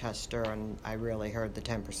Westchester and I really heard the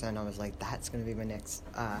 10%, I was like, that's going to be my next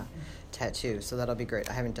tattoo. So that'll be great.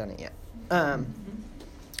 I haven't done it yet.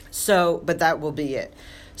 But that will be it.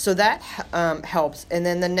 So that helps. And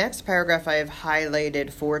then the next paragraph I have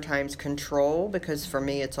highlighted 4 times control, because for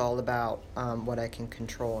me it's all about what I can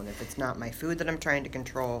control. And if it's not my food that I'm trying to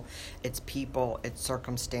control, it's people, it's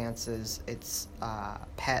circumstances, it's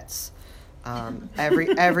pets,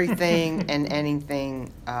 everything and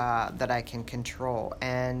anything that I can control.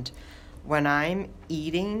 And when I'm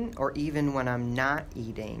eating, or even when I'm not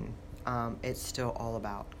eating, it's still all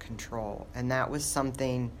about control. And that was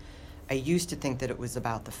something I used to think, that it was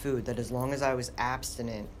about the food, that as long as I was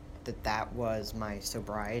abstinent, that was my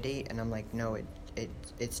sobriety. And I'm like, no,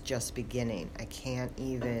 it's just beginning. I can't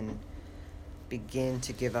even begin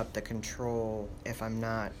to give up the control if I'm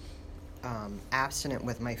not abstinent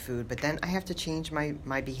with my food. But then I have to change my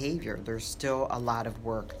behavior. There's still a lot of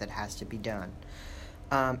work that has to be done.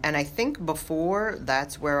 And I think before,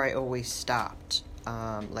 that's where I always stopped.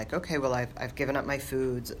 Like, okay, well, I've given up my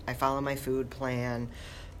foods. I follow my food plan.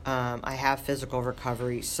 I have physical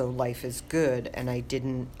recovery, so life is good, and I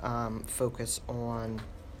didn't focus on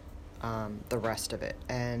the rest of it.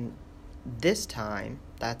 And this time,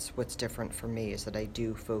 that's what's different for me, is that I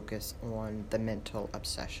do focus on the mental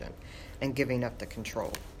obsession and giving up the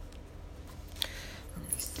control.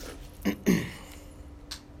 If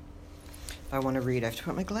I want to read, I have to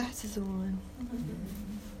put my glasses on.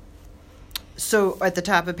 So at the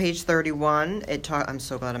top of page 31, I'm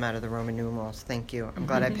so glad I'm out of the Roman numerals. Thank you. I'm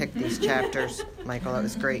glad I picked these chapters, Michael. That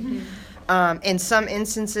was great. In some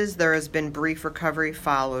instances, there has been brief recovery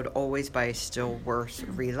followed always by a still worse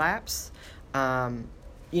relapse. I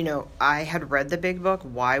had read the big book.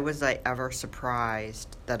 Why was I ever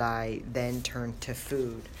surprised that I then turned to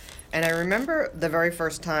food? And I remember the very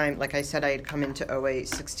first time, like I said, I had come into OA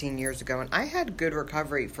 16 years ago, and I had good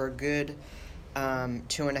recovery for a good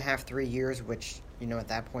 2.5, 3 years, which, at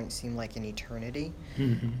that point seemed like an eternity.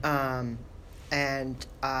 And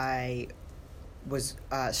I was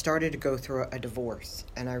started to go through a divorce,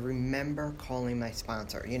 and I remember calling my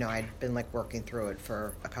sponsor. You know, I'd been like working through it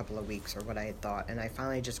for a couple of weeks or what I had thought, and I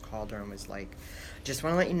finally just called her and was like, just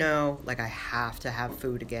want to let you know, like, I have to have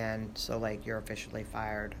food again, so like you're officially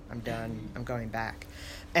fired. I'm done. I'm going back.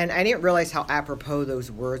 And I didn't realize how apropos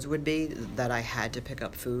those words would be, that I had to pick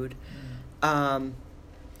up food. And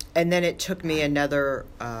then it took me another,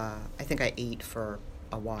 I think I ate for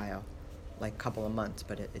a while, like a couple of months,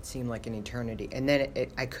 but it seemed like an eternity. And then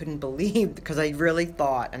I couldn't believe, because I really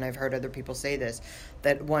thought, and I've heard other people say this,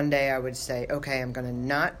 that one day I would say, okay, I'm going to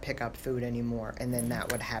not pick up food anymore, and then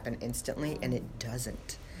that would happen instantly, and it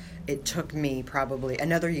doesn't. It took me probably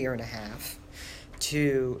another year and a half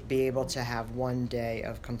to be able to have one day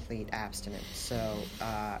of complete abstinence. So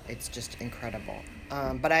it's just incredible.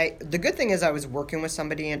 But the good thing is I was working with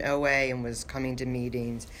somebody in OA and was coming to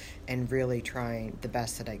meetings and really trying the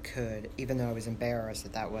best that I could, even though I was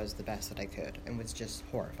embarrassed that was the best that I could and was just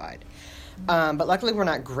horrified. But luckily we're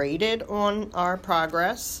not graded on our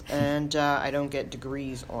progress, and I don't get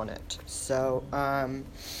degrees on it. So...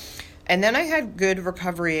 and then I had good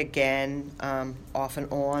recovery again, off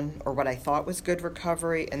and on, or what I thought was good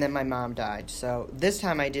recovery, and then my mom died. So this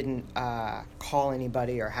time I didn't call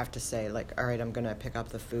anybody or have to say, like, all right, I'm going to pick up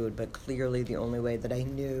the food, but clearly the only way that I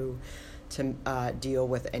knew to deal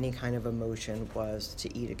with any kind of emotion was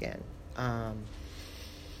to eat again.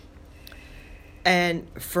 And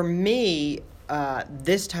for me,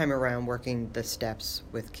 this time around, working the steps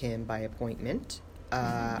with Kim by appointment,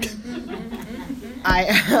 I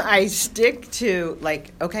stick to,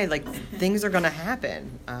 like, okay, like, things are going to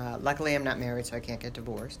happen. Luckily, I'm not married, so I can't get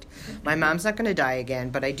divorced. My mom's not going to die again,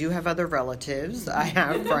 but I do have other relatives. I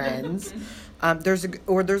have friends. There's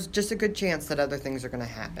just a good chance that other things are going to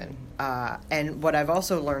happen. And what I've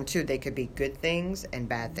also learned, too, they could be good things and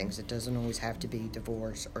bad things. It doesn't always have to be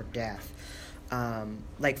divorce or death.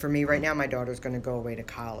 Like for me right now, my daughter's going to go away to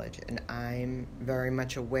college, and I'm very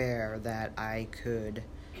much aware that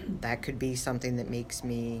that could be something that makes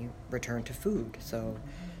me return to food. So,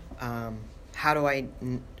 how do I,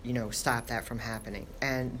 stop that from happening?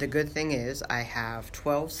 And the good thing is I have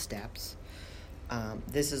 12 steps.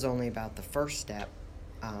 This is only about the first step,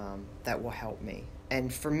 that will help me.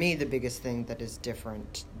 And for me, the biggest thing that is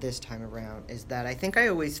different this time around is that I think I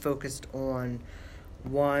always focused on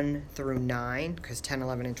 1 through 9, because 10,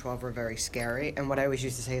 11, and 12 were very scary. And what I always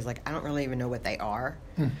used to say is, like, I don't really even know what they are.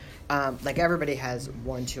 Like, everybody has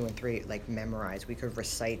 1, 2, and 3, like, memorized. We could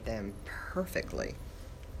recite them perfectly.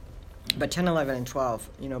 But 10, 11, and 12,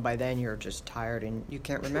 by then you're just tired and you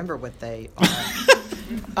can't remember what they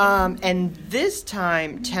are. And this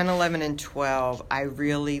time, 10, 11, and 12, I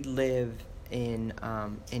really live in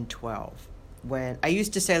 12. When I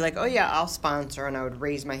used to say, like, oh yeah, I'll sponsor, and I would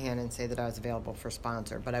raise my hand and say that I was available for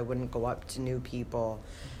sponsor, but I wouldn't go up to new people.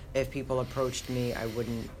 If people approached me, I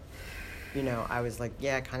wouldn't, I was like,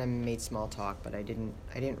 yeah, I kind of made small talk, but I didn't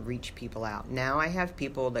reach people out. Now I have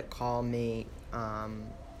people that call me,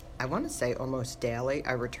 I want to say almost daily.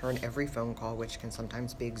 I return every phone call, which can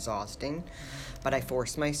sometimes be exhausting, but I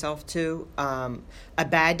force myself to. A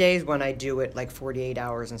bad day is when I do it like 48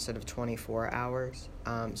 hours instead of 24 hours.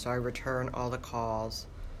 So I return all the calls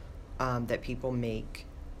that people make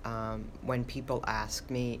when people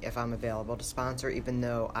ask me if I'm available to sponsor, even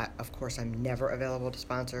though, of course, I'm never available to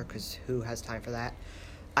sponsor, because who has time for that?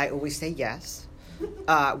 I always say yes.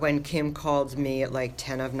 When Kim called me at like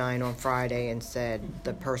 10 of 9 on Friday and said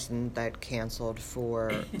the person that canceled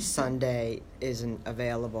for Sunday isn't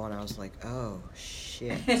available, and I was like, oh,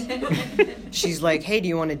 shit. She's like, hey, do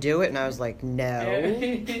you want to do it? And I was like,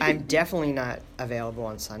 no, I'm definitely not available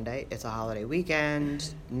on Sunday. It's a holiday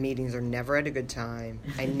weekend. Meetings are never at a good time.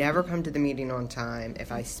 I never come to the meeting on time.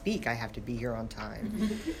 If I speak, I have to be here on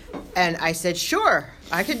time. And I said, sure,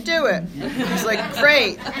 I could do it. He's like,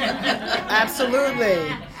 great, absolutely.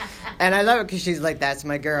 And I love it because she's like, that's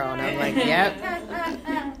my girl. And I'm like, yep.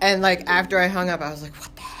 And like after I hung up, I was like,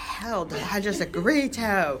 what the hell did I just agree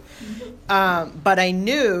to? But I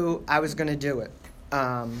knew I was going to do it.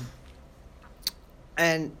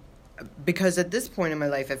 And because at this point in my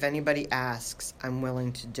life, if anybody asks, I'm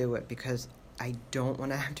willing to do it, because I don't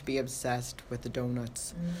want to have to be obsessed with the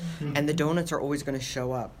donuts. Mm-hmm. And the donuts are always going to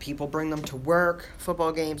show up. People bring them to work,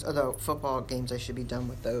 football games, although football games, I should be done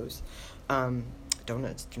with those.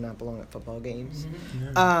 Donuts do not belong at football games.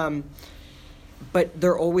 Mm-hmm. Yeah. But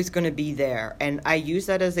they're always going to be there. And I use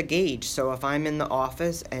that as a gauge. So if I'm in the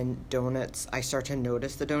office and donuts, I start to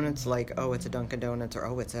notice the donuts, like, oh, it's a Dunkin' Donuts, or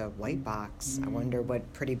oh, it's a White Box. Mm-hmm. I wonder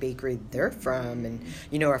what pretty bakery they're from. And,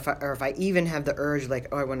 or if I even have the urge, like,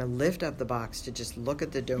 oh, I want to lift up the box to just look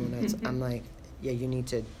at the donuts, I'm like, yeah, you need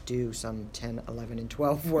to do some 10, 11, and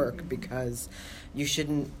 12 work because you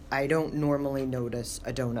shouldn't. I don't normally notice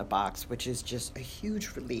a donut box, which is just a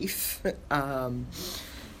huge relief.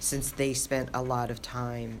 Since they spent a lot of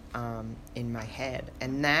time in my head.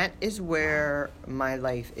 And that is where my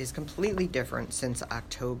life is completely different since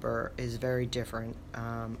October is very different.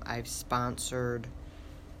 I've sponsored,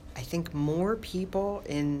 I think, more people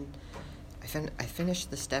in... I finished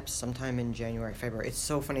the steps sometime in January, February. It's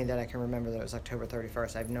so funny that I can remember that it was October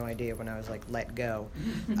 31st. I have no idea when I was, like, let go.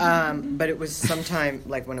 But it was sometime,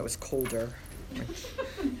 like, when it was colder.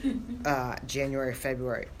 January,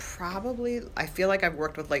 February. Probably, I feel like I've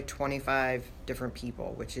worked with, like, 25 different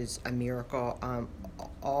people, which is a miracle.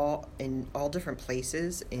 All in all different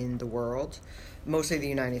places in the world, mostly the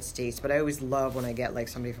United States. But I always love when I get, like,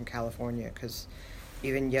 somebody from California, because...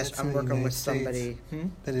 Even I'm working with somebody.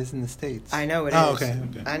 That is in the States. I know it is. Oh, okay.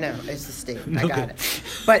 I know it's the state. I got it.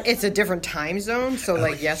 But it's a different time zone. So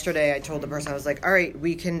like yesterday, I told the person, I was like, "All right,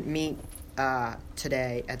 we can meet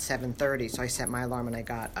today at 7:30." So I set my alarm and I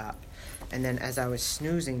got up. And then as I was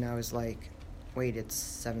snoozing, I was like, "Wait, it's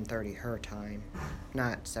 7:30 her time,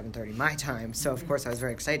 not 7:30 my time." So of course I was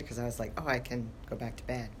very excited because I was like, "Oh, I can go back to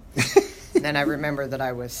bed." And then I remembered that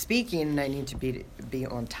I was speaking and I need to be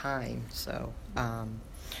on time. So,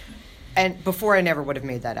 and before I never would have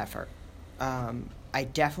made that effort. I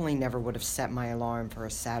definitely never would have set my alarm for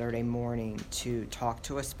a Saturday morning to talk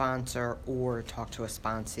to a sponsor or talk to a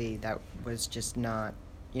sponsee. That was just not,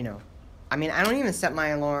 I mean, I don't even set my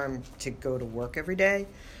alarm to go to work every day,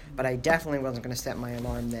 but I definitely wasn't going to set my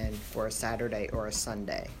alarm then for a Saturday or a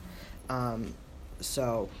Sunday.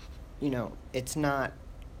 So, it's not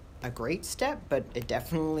a great step, but it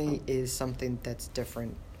definitely is something that's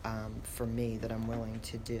different for me that I'm willing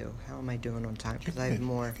to do. How am I doing on time? Because I have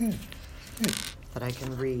more that I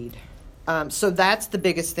can read. So that's the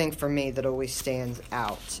biggest thing for me that always stands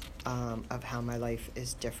out of how my life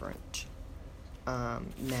is different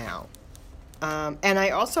now. And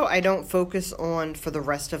I don't focus on for the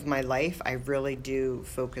rest of my life. I really do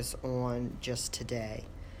focus on just today.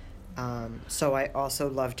 So I also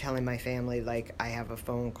love telling my family, like, I have a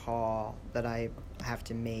phone call that I have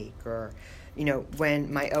to make, or,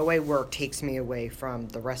 when my OA work takes me away from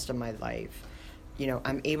the rest of my life,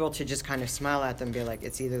 I'm able to just kind of smile at them and be like,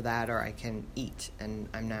 it's either that or I can eat, and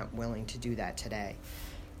I'm not willing to do that today.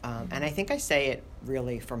 And I think I say it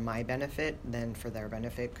really for my benefit than for their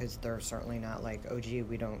benefit, because they're certainly not like, oh, gee,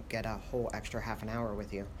 we don't get a whole extra half an hour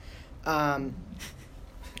with you.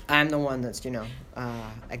 I'm the one that's,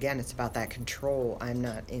 again, it's about that control. I'm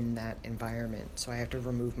not in that environment, so I have to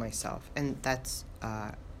remove myself. And that's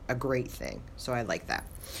a great thing, so I like that.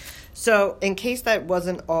 So in case that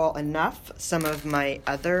wasn't all enough, some of my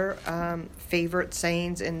other favorite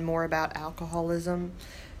sayings and more about alcoholism.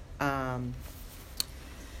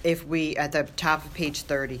 If we, at the top of page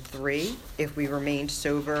 33, if we remained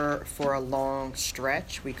sober for a long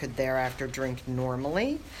stretch, we could thereafter drink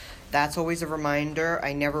normally. That's always a reminder.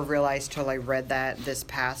 I never realized till I read that this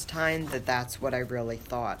past time that that's what I really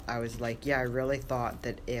thought. I was like, yeah, I really thought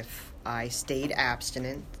that if I stayed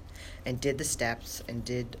abstinent and did the steps and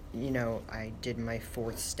did, I did my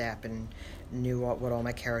fourth step and knew what all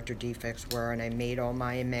my character defects were, and I made all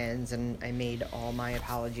my amends and I made all my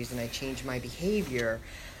apologies and I changed my behavior,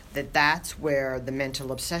 that's where the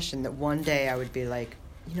mental obsession, that one day I would be like,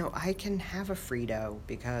 I can have a Frito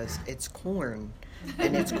because it's corn.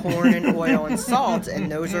 And it's corn and oil and salt,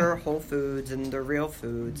 and those are whole foods and they're real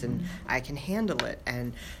foods, and I can handle it.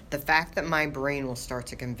 And the fact that my brain will start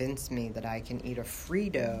to convince me that I can eat a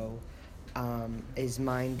Frito is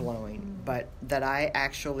mind-blowing. But that I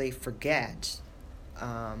actually forget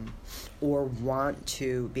or want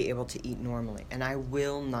to be able to eat normally. And I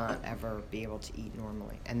will not ever be able to eat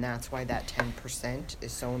normally. And that's why that 10%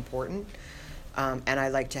 is so important. And I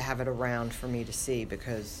like to have it around for me to see,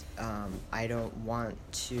 because I don't want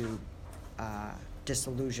to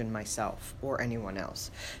disillusion myself or anyone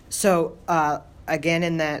else. So, again,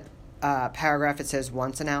 in that paragraph, it says,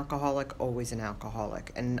 once an alcoholic, always an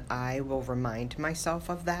alcoholic. And I will remind myself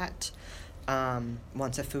of that.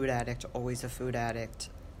 Once a food addict, always a food addict.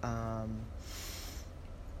 And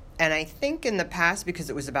I think in the past, because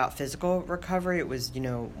it was about physical recovery, it was,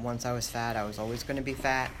 once I was fat, I was always going to be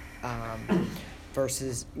fat.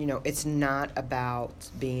 Versus, it's not about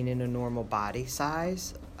being in a normal body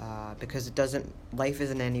size, because life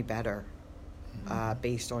isn't any better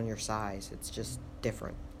based on your size. It's just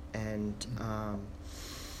different. And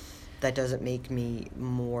that doesn't make me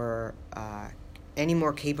any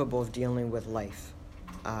more capable of dealing with life,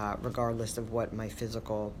 regardless of what my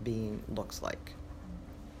physical being looks like.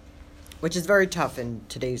 Which is very tough in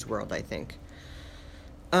today's world, I think.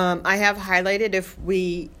 I have highlighted if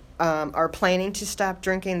we are planning to stop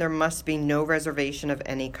drinking, there must be no reservation of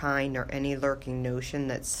any kind or any lurking notion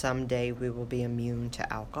that someday we will be immune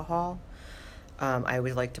to alcohol. I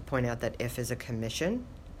always like to point out that if is a commission.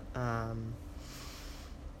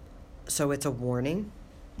 So it's a warning.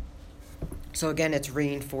 So again, it's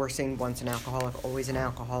reinforcing once an alcoholic, always an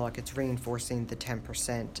alcoholic. It's reinforcing the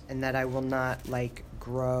 10%, and that I will not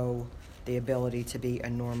grow the ability to be a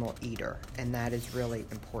normal eater, and that is really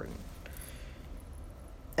important.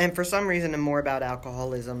 And for some reason, and more about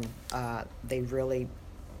alcoholism, they really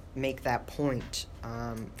make that point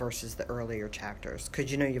versus the earlier chapters.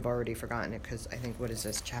 Because you've already forgotten it, because I think, what is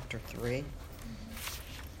this, chapter 3?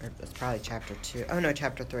 Or it's probably chapter 2. Oh, no,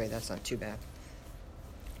 chapter 3. That's not too bad.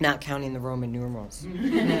 Not counting the Roman numerals.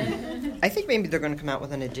 I think maybe they're going to come out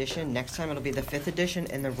with an edition. Next time it'll be the 5th edition,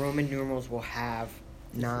 and the Roman numerals will have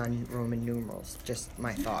non-Roman numerals. Just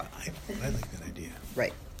my thought. I like that idea.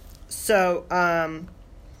 Right. So,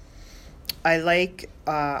 I like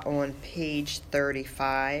on page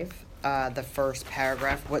 35, the first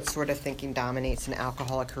paragraph, what sort of thinking dominates an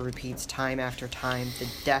alcoholic who repeats time after time the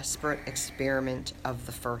desperate experiment of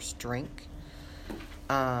the first drink.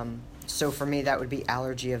 So for me, that would be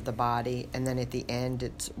allergy of the body. And then at the end,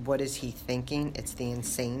 it's what is he thinking? It's the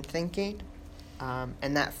insane thinking.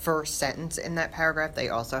 And that first sentence in that paragraph, they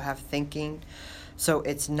also have thinking. So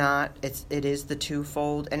it is the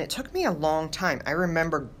twofold. And it took me a long time. I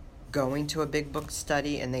remember going to a big book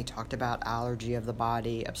study, and they talked about allergy of the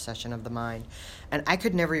body, obsession of the mind. And I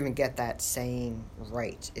could never even get that saying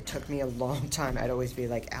right. It took me a long time. I'd always be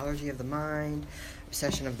like, allergy of the mind,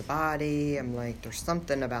 obsession of the body. I'm like, there's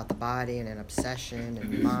something about the body and an obsession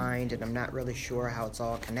and mind, and I'm not really sure how it's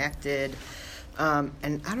all connected. And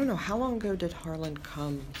I don't know, how long ago did Harlan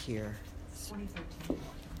come here? 2013.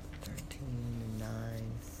 9,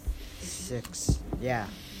 6, yeah.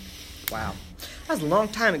 Wow. That was a long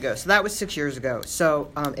time ago. So that was 6 years ago.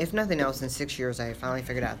 So if nothing else, in 6 years, I finally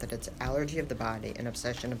figured out that it's allergy of the body and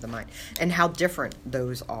obsession of the mind, and how different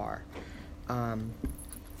those are.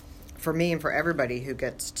 For me and for everybody who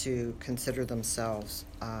gets to consider themselves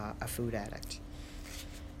a food addict.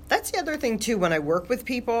 That's the other thing, too. When I work with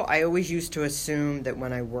people, I always used to assume that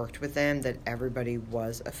when I worked with them that everybody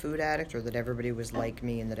was a food addict, or that everybody was like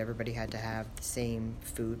me, and that everybody had to have the same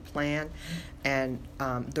food plan. And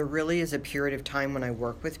there really is a period of time when I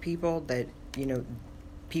work with people that,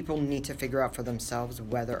 people need to figure out for themselves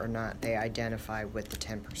whether or not they identify with the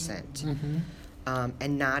 10%. Mm-hmm.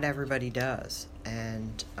 And not everybody does.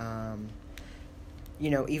 And,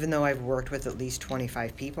 even though I've worked with at least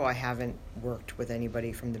 25 people, I haven't worked with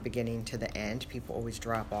anybody from the beginning to the end. People always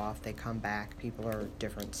drop off. They come back. People are at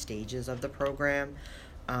different stages of the program.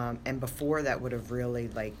 And before that would have really,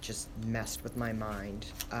 just messed with my mind.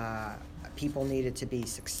 People needed to be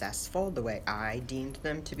successful the way I deemed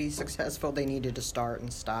them to be successful. They needed to start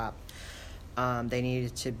and stop. They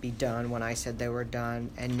needed to be done when I said they were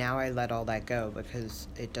done, and now I let all that go because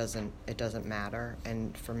it doesn't matter.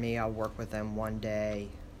 And for me, I'll work with them one day,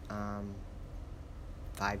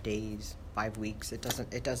 5 days, 5 weeks. It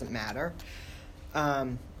doesn't matter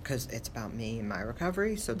because it's about me and my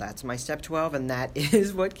recovery. So that's my step 12, and that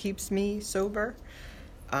is what keeps me sober,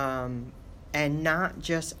 and not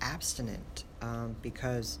just abstinent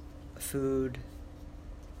because food.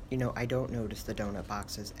 I don't notice the donut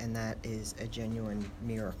boxes, and that is a genuine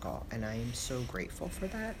miracle, and I am so grateful for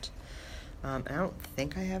that. I don't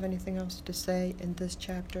think I have anything else to say in this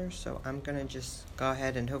chapter, so I'm going to just go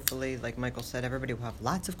ahead and hopefully, like Michael said, everybody will have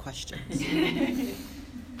lots of questions.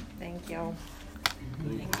 Thank you.